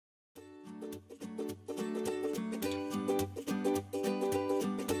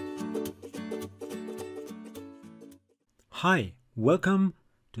Hi, welcome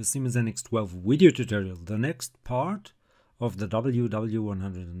to Siemens NX 12 video tutorial, the next part of the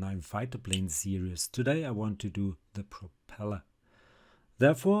WW-109 fighter plane series. Today I want to do the propeller.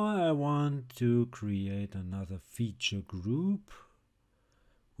 Therefore I want to create another feature group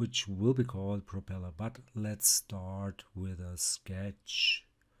which will be called propeller, but let's start with a sketch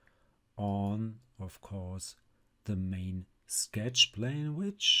on, of course, the main sketch plane,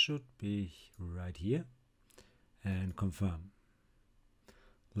 which should be right here. And confirm.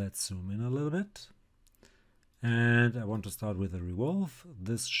 Let's zoom in a little bit. And I want to start with a revolve.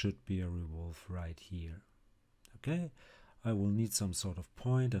 This should be a revolve right here. Okay, I will need some sort of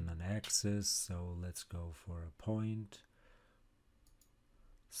point and an axis, so let's go for a point.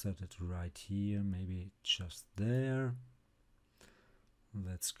 Set it right here, maybe just there.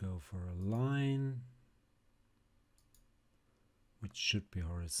 Let's go for a line, which should be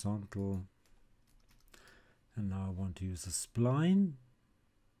horizontal. And now I want to use a spline,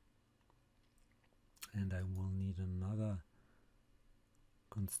 and I will need another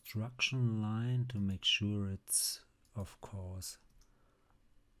construction line to make sure it's, of course,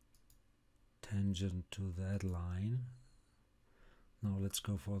 tangent to that line. Now let's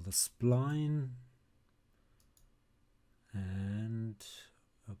go for the spline, and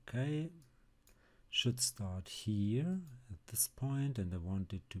okay, should start here at this point, and I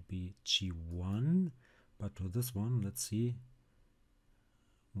want it to be G1. But to this one, let's see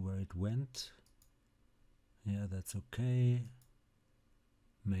where it went. Yeah, that's okay.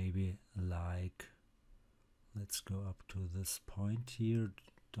 Maybe like, let's go up to this point here.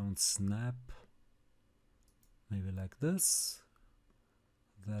 Don't snap. Maybe like this.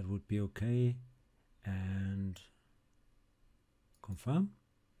 That would be okay. And confirm.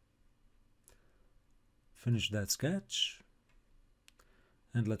 Finish that sketch.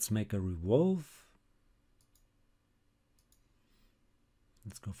 And let's make a revolve.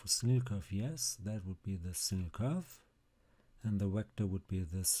 Let's go for single curve, yes, that would be the single curve. And the vector would be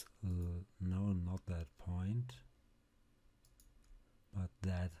this, no, not that point, but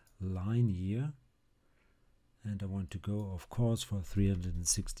that line here. And I want to go, of course, for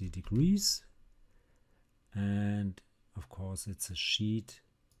 360 degrees. And, of course, it's a sheet.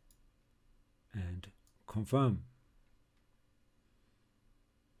 And confirm.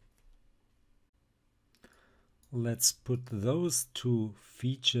 Let's put those two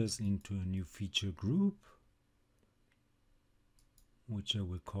features into a new feature group, which I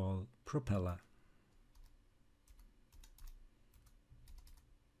will call propeller.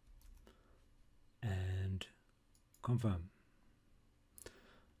 And confirm.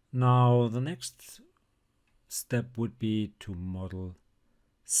 Now the next step would be to model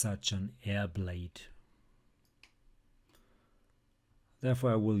such an air blade.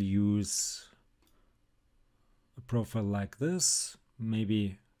 Therefore I will use a profile like this,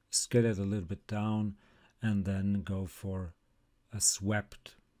 maybe scale it a little bit down and then go for a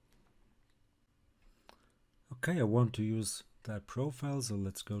swept. Okay, I want to use that profile, so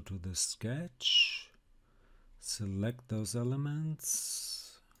let's go to the sketch, select those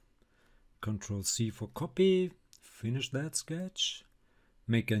elements, Ctrl C for copy, finish that sketch,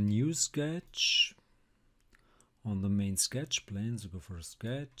 make a new sketch on the main sketch plane, so go for a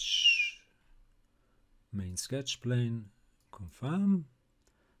sketch, main sketch plane, confirm,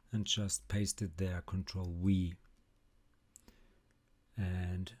 and just paste it there, Ctrl V,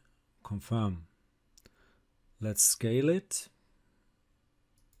 and confirm. Let's scale it,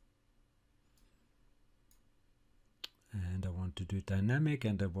 and I want to do it dynamic,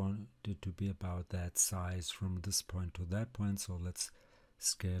 and I want it to be about that size from this point to that point, so let's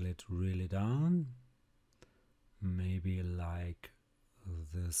scale it really down, maybe like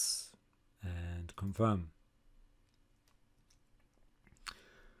this. And confirm.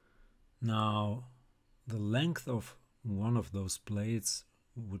 Now the length of one of those blades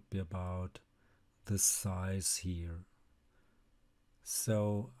would be about this size here.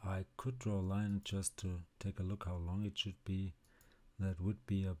 So I could draw a line just to take a look how long it should be. That would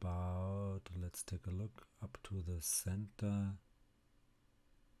be about, let's take a look, up to the center.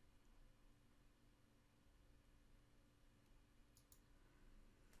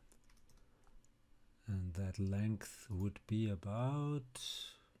 And that length would be about,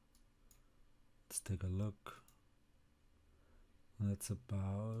 let's take a look, that's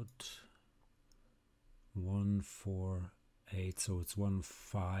about 148, so it's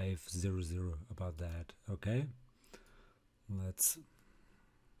 1500, about that. Okay, let's,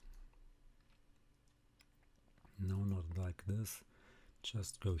 no, not like this,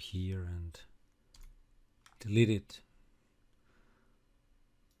 just go here and delete it.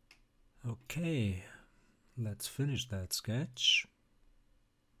 Okay, let's finish that sketch.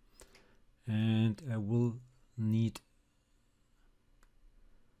 And I will need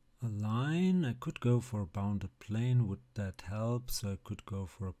a line. I could go for a bounded plane. Would that help? So I could go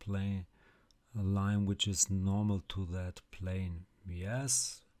for a line which is normal to that plane.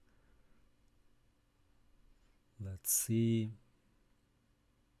 Yes. Let's see.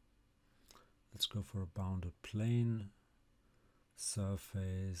 Let's go for a bounded plane.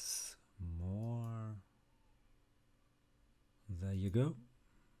 Surface more. There you go.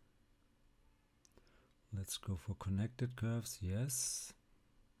 Let's go for connected curves. Yes.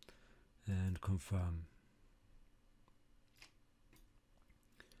 And confirm.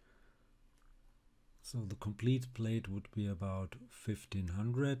 So the complete plate would be about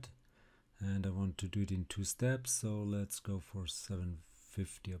 1500, and I want to do it in 2 steps, so let's go for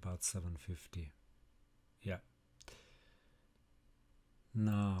 750, about 750. Yeah.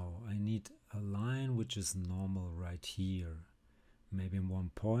 Now I need a line which is normal right here, maybe in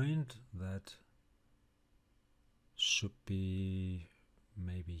 1 point. That should be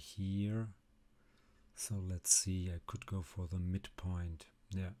maybe here. So let's see, I could go for the midpoint.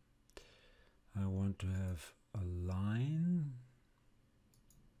 Yeah, I want to have a line,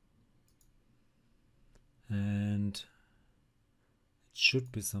 and it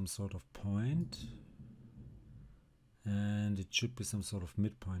should be some sort of point, and it should be some sort of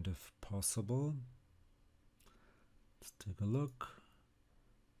midpoint if possible. Let's take a look.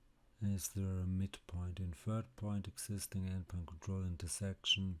 Is there a midpoint, invert point, existing endpoint, control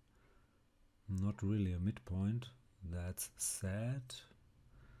intersection? Not really a midpoint, that's sad.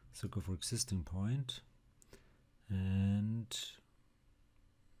 So go for existing point, and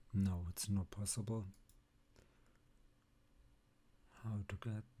no, it's not possible. How to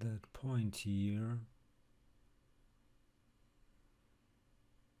get that point here?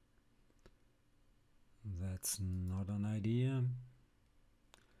 That's not an idea.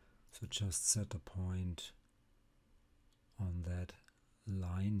 So just set a point on that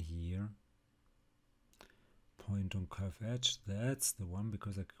line here. Point on curve edge, that's the one,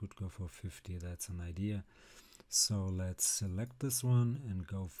 because I could go for 50, that's an idea. So let's select this one and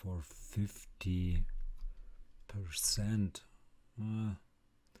go for 50%.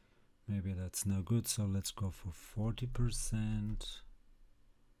 Maybe that's no good, so let's go for 40%.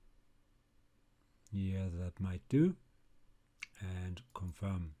 Yeah, that might do. And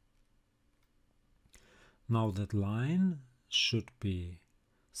confirm. Now that line should be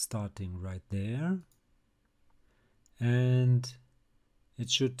starting right there, and it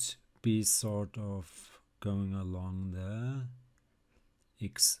should be sort of going along the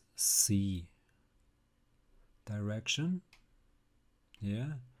XC direction.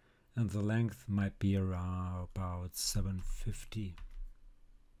 Yeah, and the length might be around about 750.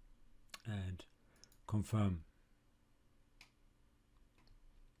 And confirm.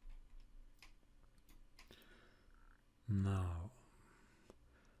 Now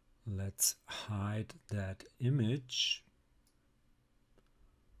let's hide that image.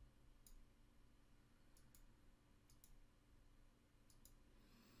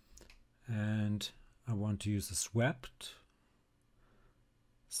 And I want to use a swept.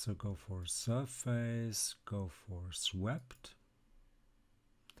 So go for surface, go for swept.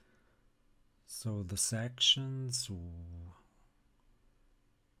 So the sections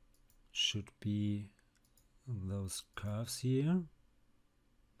should be those curves here,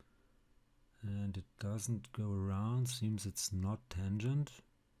 and it doesn't go around, seems it's not tangent.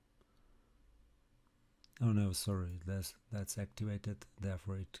 Oh no, sorry, that's activated,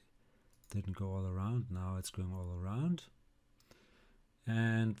 therefore it didn't go all around. Now it's going all around,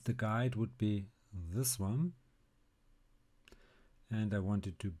 and the guide would be this one, and I want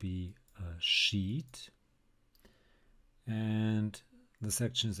it to be a sheet, and the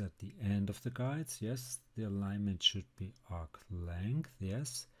section is at the end of the guides. Yes, the alignment should be arc length,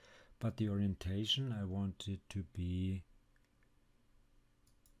 yes, but the orientation I want it to be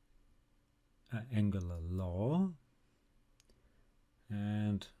angular law,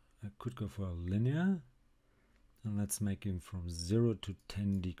 and I could go for a linear, and let's make it from 0 to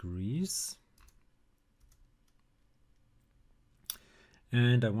 10 degrees,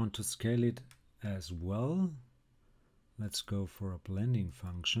 and I want to scale it as well. Let's go for a blending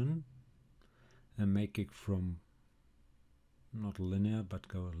function and make it from not linear, but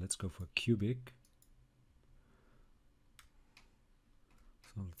let's go for cubic.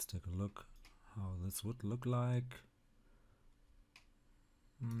 So let's take a look how this would look like.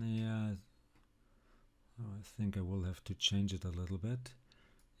 Yeah, I think I will have to change it a little bit.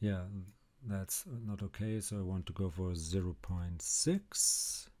 Yeah, that's not okay, so I want to go for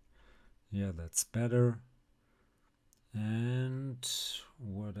 0.6. Yeah, that's better. And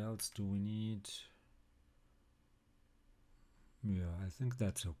what else do we need? Yeah, I think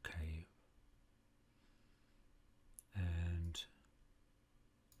that's okay. And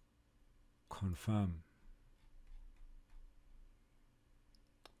confirm.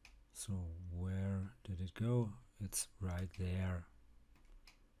 So where did it go? It's right there.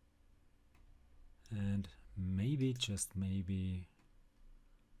 And maybe, just maybe,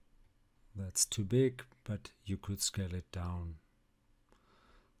 that's too big, but you could scale it down.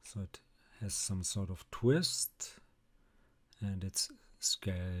 So it has some sort of twist and it's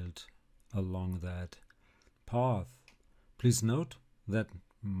scaled along that path. Please note that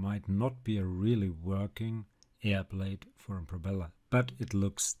might not be a really working air blade for a propeller, but it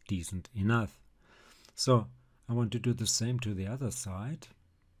looks decent enough. So I want to do the same to the other side.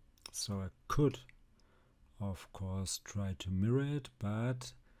 So I could, of course, try to mirror it,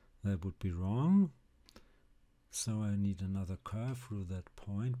 but that would be wrong. So I need another curve through that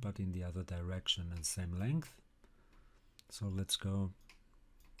point, but in the other direction and same length. So let's go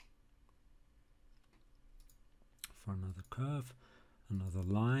for another curve. Another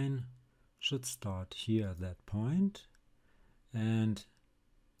line should start here at that point and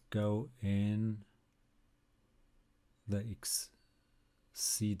go in the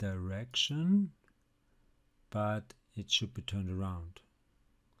XC direction, but it should be turned around.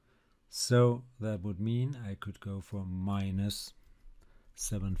 So that would mean I could go for minus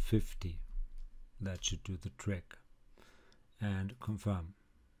 750. That should do the trick. And confirm.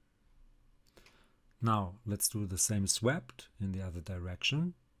 Now let's do the same swept in the other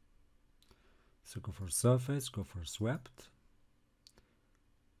direction. So go for surface, go for swept.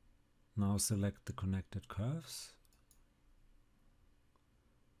 Now select the connected curves.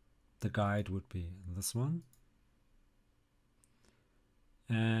 The guide would be this one.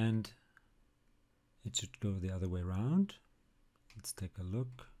 And it should go the other way around. Let's take a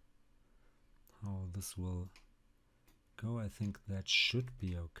look how this will go. I think that should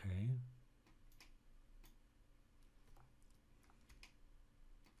be okay.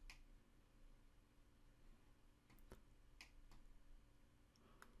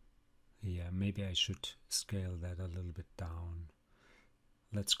 Yeah, maybe I should scale that a little bit down.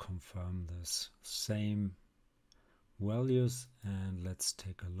 Let's confirm this. Same values and let's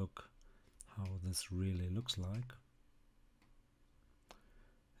take a look how this really looks like.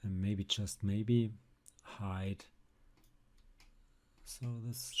 And maybe, just maybe, hide. So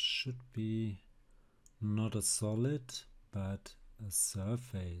this should be not a solid but a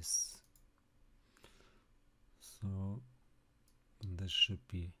surface. So this should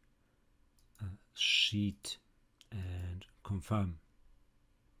be a sheet and confirm.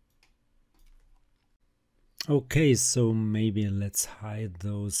 Okay, so maybe let's hide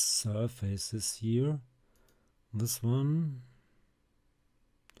those surfaces here. This one.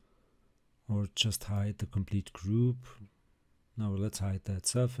 Or just hide the complete group. Now let's hide that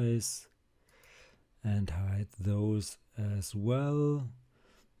surface and hide those as well.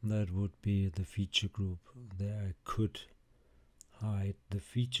 That would be the feature group. There I could hide the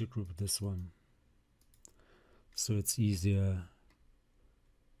feature group, this one. So it's easier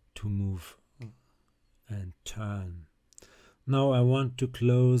to move and turn. Now I want to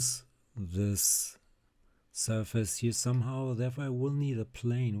close this surface here somehow. Therefore I will need a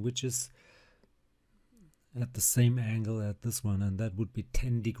plane which is at the same angle as this one, and that would be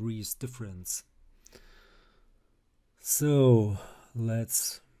 10 degrees difference. So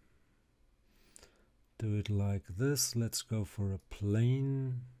let's do it like this. Let's go for a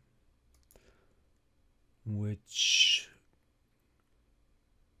plane which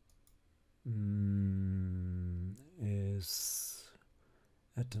is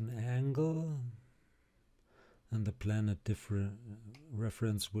at an angle, and the plane different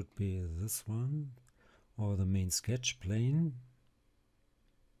reference would be this one, or the main sketch plane,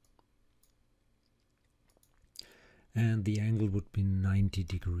 and the angle would be 90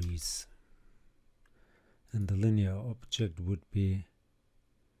 degrees, and the linear object would be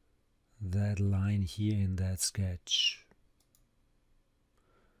that line here in that sketch.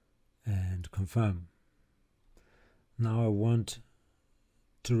 And confirm. Now I want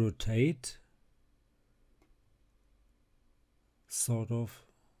to rotate sort of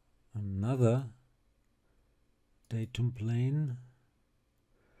another datum plane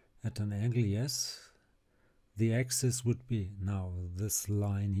at an angle, yes. The axis would be now this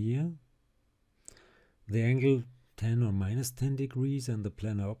line here. The angle 10 or minus 10 degrees, and the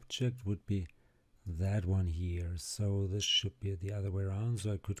planar object would be that one here. So this should be the other way around,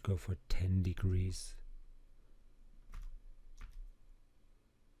 so I could go for 10 degrees.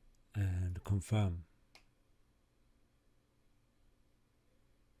 And confirm.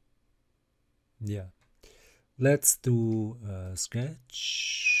 Yeah, let's do a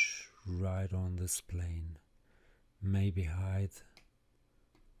sketch right on this plane. Maybe hide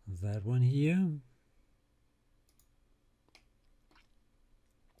that one here.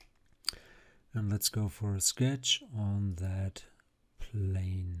 And let's go for a sketch on that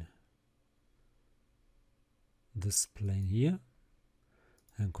plane. This plane here,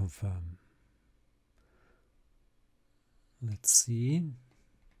 and confirm. Let's see.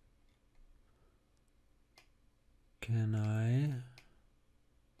 Can I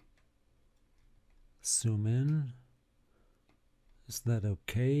zoom in? Is that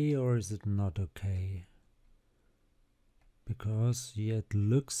okay or is it not okay? Because yeah, it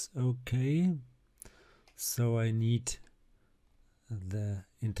looks okay. So I need the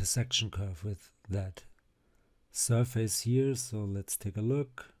intersection curve with that surface here. So let's take a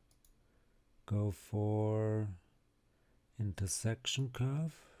look. Go for intersection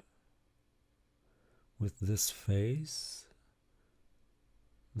curve with this face.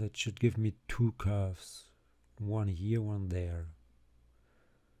 That should give me two curves, one here, one there.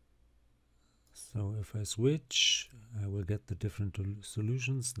 So if I switch, I will get the different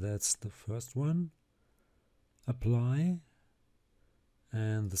solutions. That's the first one. Apply.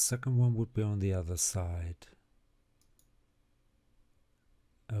 And the second one would be on the other side.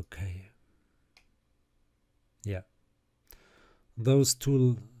 Okay. Yeah. Those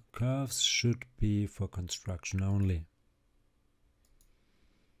two curves should be for construction only.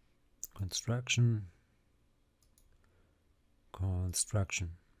 Construction.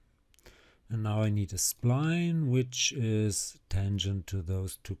 And now I need a spline which is tangent to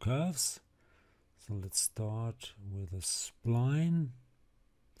those two curves. So let's start with a spline.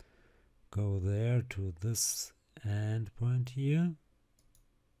 Go there to this endpoint here,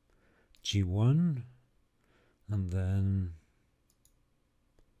 G1, and then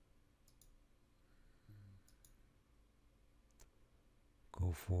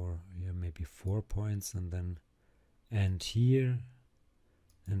go for maybe 4 points, and then end here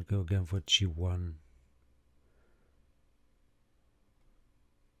and go again for G1.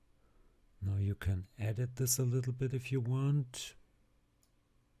 Now you can edit this a little bit if you want.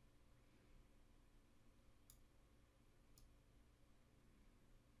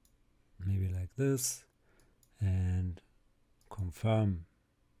 Maybe like this, and confirm.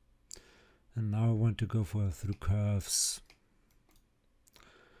 And now I want to go for through curves,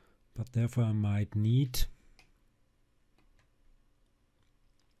 but therefore I might need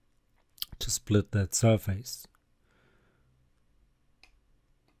to split that surface.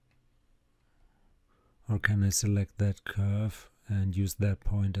 Or can I select that curve and use that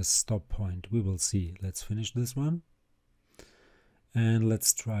point as stop point? We will see. Let's finish this one. And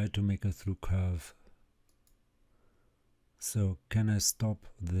let's try to make a through curve. So can I stop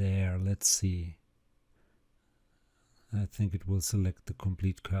there? Let's see. I think it will select the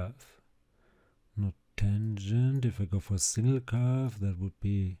complete curve. Not tangent. If I go for a single curve, that would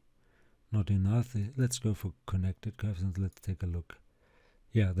be not enough. Let's go for connected curves and let's take a look.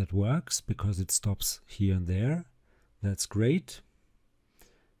 Yeah, that works because it stops here and there. That's great.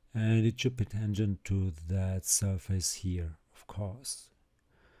 And it should be tangent to that surface here, of course.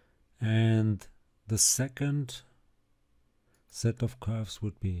 And the second set of curves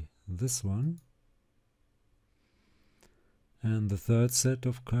would be this one. And the third set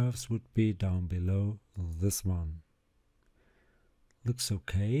of curves would be down below this one. Looks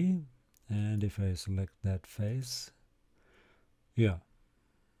okay. And if I select that face, yeah.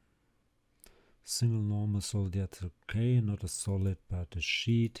 Single normal solid, that's okay, not a solid but a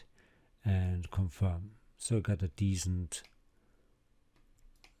sheet, and confirm. So I got a decent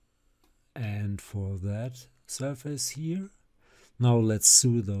end for that surface here. Now let's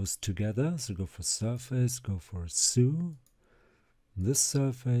sew those together. So go for surface, go for sew, this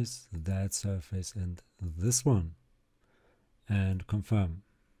surface, that surface, and this one, and confirm.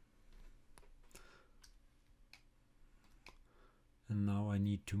 And now I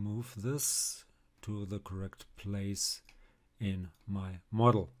need to move this to the correct place in my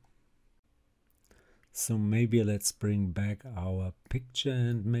model. So maybe let's bring back our picture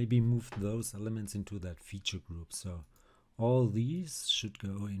and maybe move those elements into that feature group. So all these should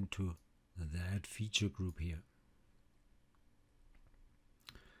go into that feature group here.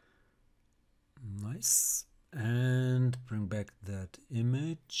 Nice. And bring back that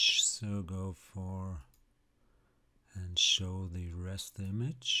image. So go for and show the rest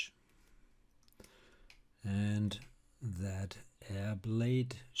image. And that air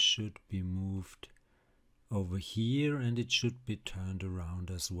blade should be moved over here, and it should be turned around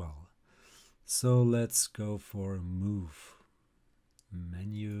as well. So let's go for move,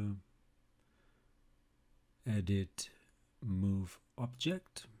 menu, edit, move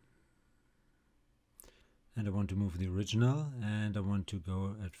object, and I want to move the original, and I want to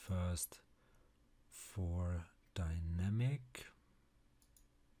go at first for dynamic,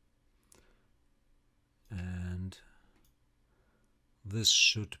 and this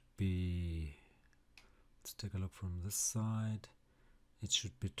should be, let's take a look from this side, it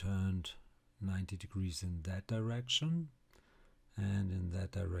should be turned 90 degrees in that direction and in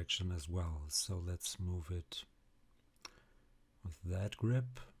that direction as well. So let's move it with that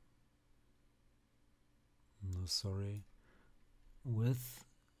grip. No, sorry. Let's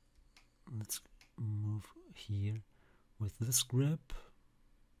move here with this grip.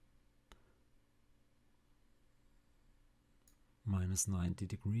 Minus 90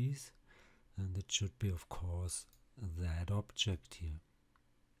 degrees. And it should be, of course, that object here.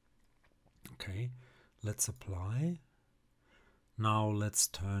 Okay, let's apply. Now let's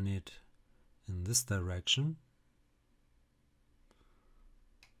turn it in this direction.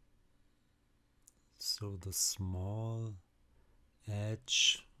 So the small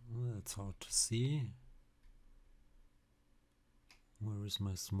edge, that's hard to see. Where is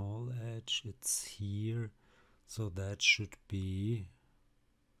my small edge? It's here. So that should be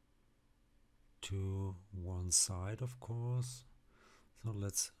to one side, of course. So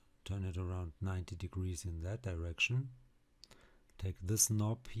let's turn it around 90 degrees in that direction. Take this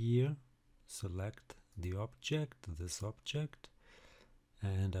knob here, select the object, this object,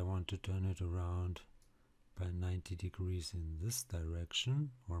 and I want to turn it around by 90 degrees in this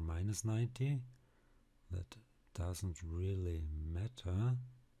direction, or minus 90. That doesn't really matter.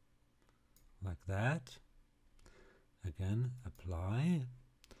 Like that. Again, apply.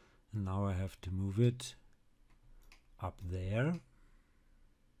 And now I have to move it up there.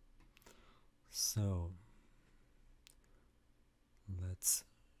 So let's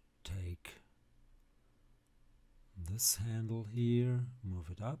take this handle here, move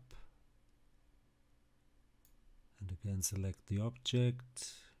it up, and again select the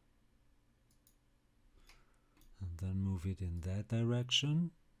object, and then move it in that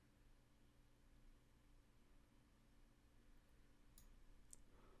direction.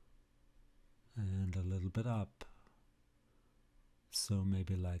 And a little bit up. So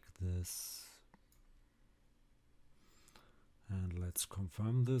maybe like this. And let's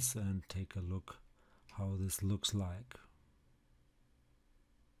confirm this and take a look how this looks like.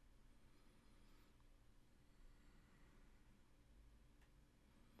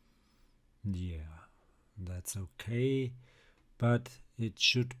 Yeah, that's okay, but it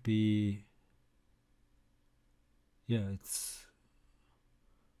should be, yeah, it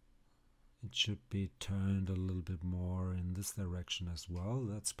should be turned a little bit more in this direction as well.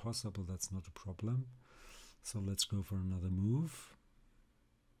 That's possible, that's not a problem. So let's go for another move.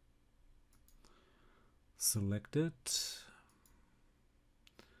 Select it.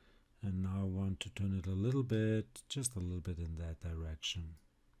 And now I want to turn it a little bit, just a little bit in that direction.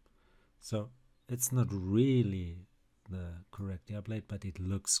 So it's not really the correct air blade, but it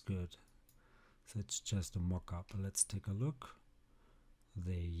looks good. So it's just a mock-up. Let's take a look.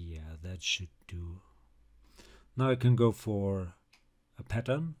 There, yeah, that should do. Now I can go for a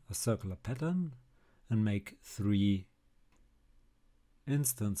pattern, a circular pattern, and make 3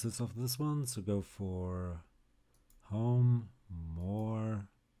 instances of this one. So go for home, more,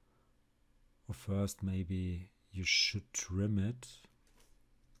 or first maybe you should trim it.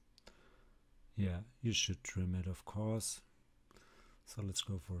 Yeah, you should trim it, of course. So let's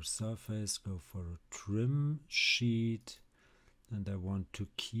go for surface, go for a trim sheet, and I want to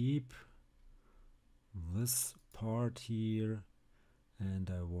keep this part here,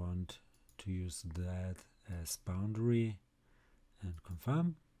 and I want to use that as boundary, and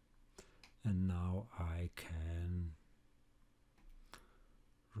confirm. And now I can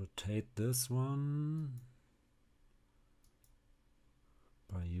rotate this one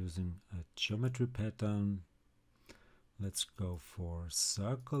by using a geometry pattern. Let's go for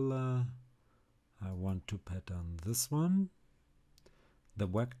circular. I want to pattern this one. The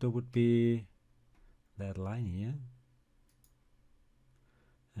vector would be that line here.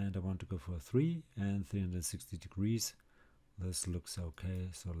 And I want to go for 3 and 360 degrees. This looks okay,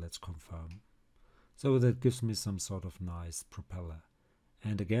 so let's confirm. So that gives me some sort of nice propeller.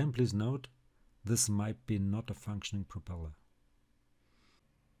 And again, please note, this might be not a functioning propeller.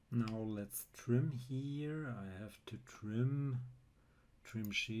 Now let's trim here. I have to trim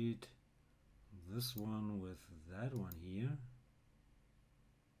sheet, this one with that one here.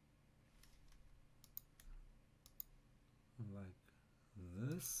 Like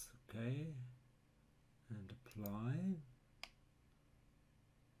this, okay, and apply.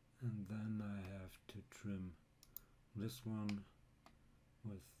 And then I have to trim this one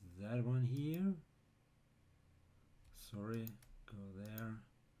with that one here. Sorry, go there,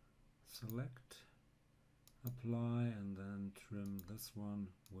 select, apply, and then trim this one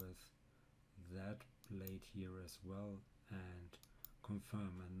with that blade here as well, and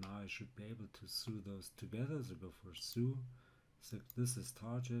confirm. And now I should be able to sew those together, so go for sew. So this is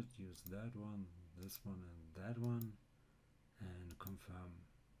target, use that one, this one, and that one, and confirm.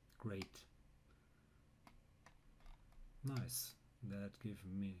 Great. Nice. That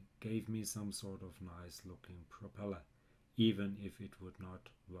gave me some sort of nice looking propeller, even if it would not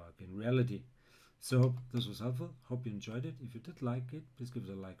work in reality. So this was helpful. Hope you enjoyed it. If you did like it, please give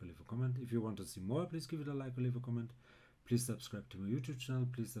it a like or leave a comment. If you want to see more, please give it a like or leave a comment. Please subscribe to my YouTube channel.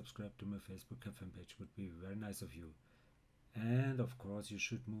 Please subscribe to my Facebook fan page. Would be very nice of you. And of course, you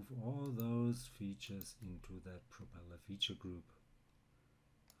should move all those features into that propeller feature group.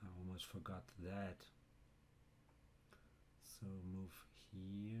 I almost forgot that. So move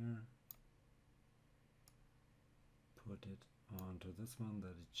here, put it onto this one that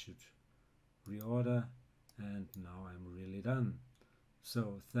it should reorder, and now I'm really done.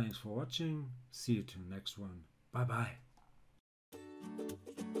 So thanks for watching. See you to the next one. Bye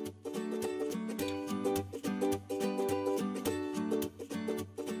bye.